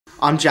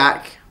I'm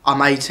Jack, I'm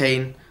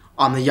 18,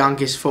 I'm the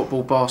youngest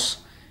football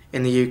boss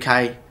in the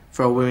UK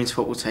for a women's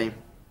football team.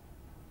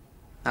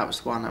 That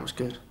was the one, that was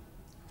good.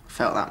 I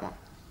felt that one.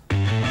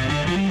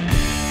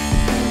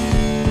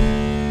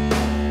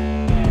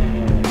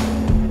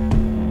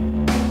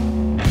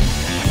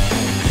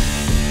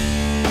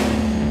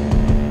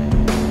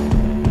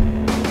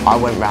 I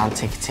went round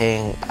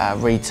ticketing,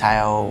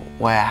 retail,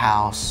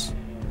 warehouse.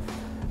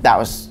 That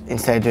was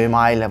instead of doing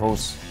my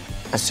A-levels.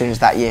 As soon as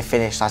that year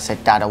finished, I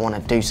said, Dad, I want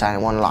to do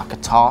something. I want like a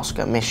task,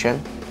 a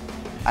mission.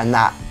 And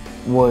that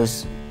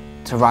was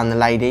to run the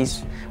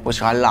ladies,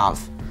 which I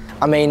love.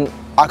 I mean,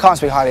 I can't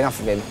speak highly enough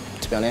of him,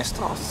 to be honest.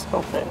 Oh,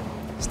 stop it.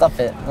 Stop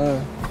it.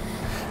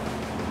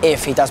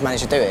 If he does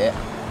manage to do it,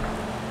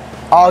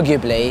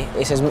 arguably,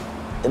 it's one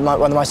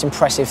of the most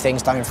impressive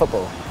things done in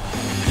football.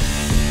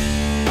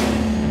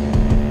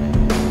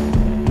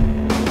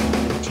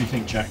 What do you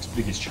think Jack's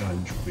biggest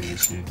challenge will be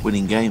this year?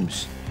 Winning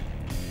games.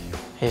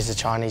 Here's the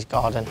Chinese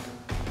garden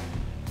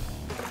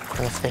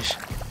and the fish.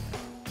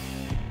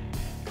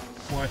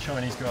 Why a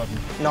Chinese garden?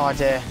 No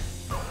idea.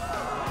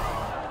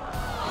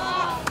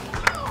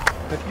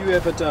 Have you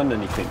ever done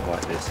anything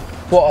like this?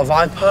 What have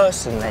I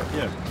personally?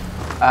 Yeah.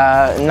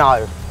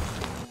 No.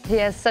 He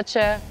has such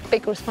a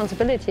big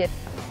responsibility. Do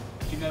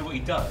you know what he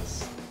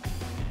does?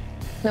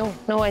 No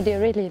idea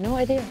really, no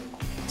idea.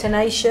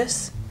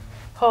 Tenacious,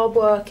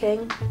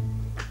 hard-working,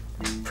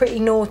 pretty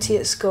naughty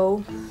at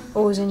school,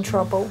 always in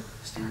trouble.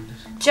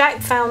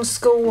 Jack found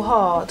school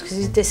hard because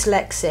he's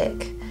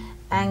dyslexic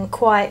and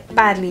quite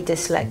badly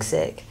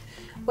dyslexic.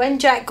 When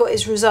Jack got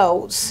his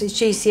results, his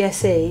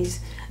GCSEs,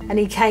 and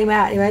he came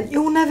out and he went,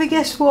 "You'll never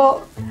guess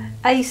what,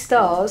 A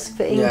stars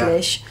for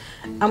English."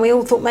 Yeah. And we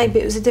all thought maybe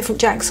it was a different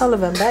Jack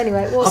Sullivan, but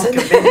anyway it wasn't.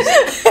 I'm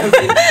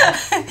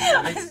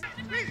convinced.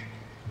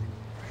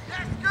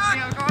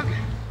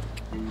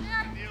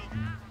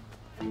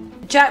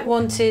 Jack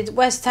wanted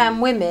West Ham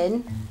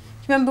women. Do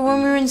you remember when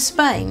we were in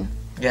Spain?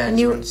 Yeah, and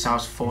since I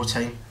was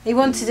 14. He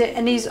wanted it,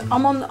 and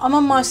I'm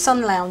on my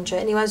sun lounger,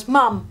 and he goes,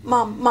 "Mum,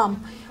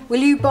 will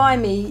you buy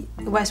me?"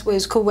 It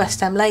was called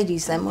West Ham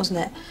Ladies then, wasn't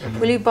it? Mm-hmm.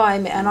 "Will you buy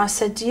me?" And I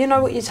said, "Do you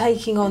know what you're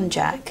taking on,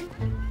 Jack?"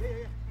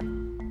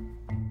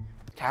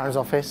 Karen's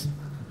office,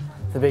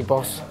 the big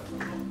boss.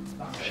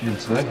 She in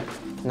today?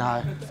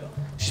 No,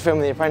 she's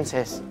filming The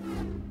Apprentice.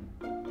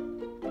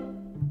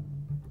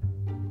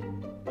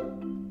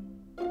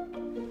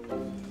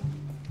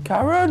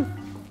 Karen.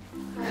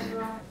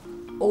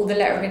 All the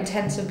letter of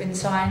intents have been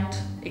signed,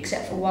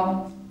 except for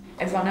one.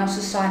 Everyone else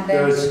has signed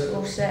theirs,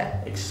 all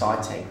set.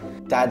 Exciting.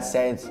 Dad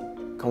said,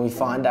 "Can we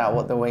find out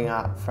what the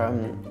winger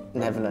from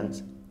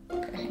Netherlands?"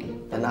 Okay.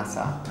 The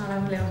nutter. I'll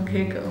have a little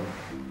Google.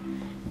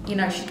 You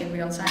know she's going to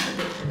be on something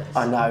ridiculous.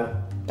 I know,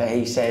 but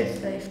he said...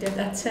 So if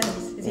that says,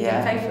 is he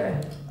Yeah. going to pay for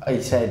it?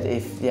 He said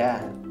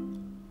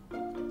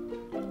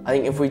I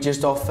think if we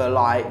just offer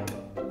like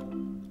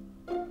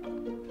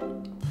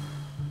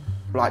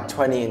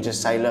 20 and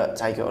just say, "Look,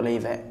 take it or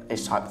leave it,"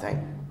 this type of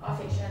thing. I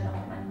think she'll end up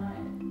on Man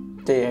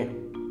United. Do you?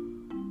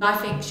 I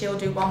think she'll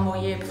do one more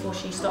year before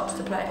she stops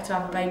to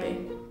have a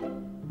baby.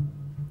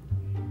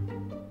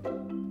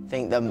 I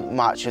think that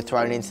much are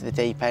thrown into the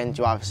deep end.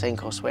 You either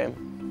sink or swim.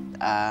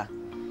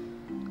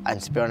 And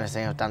to be honest, I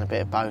think I've done a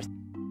bit of both.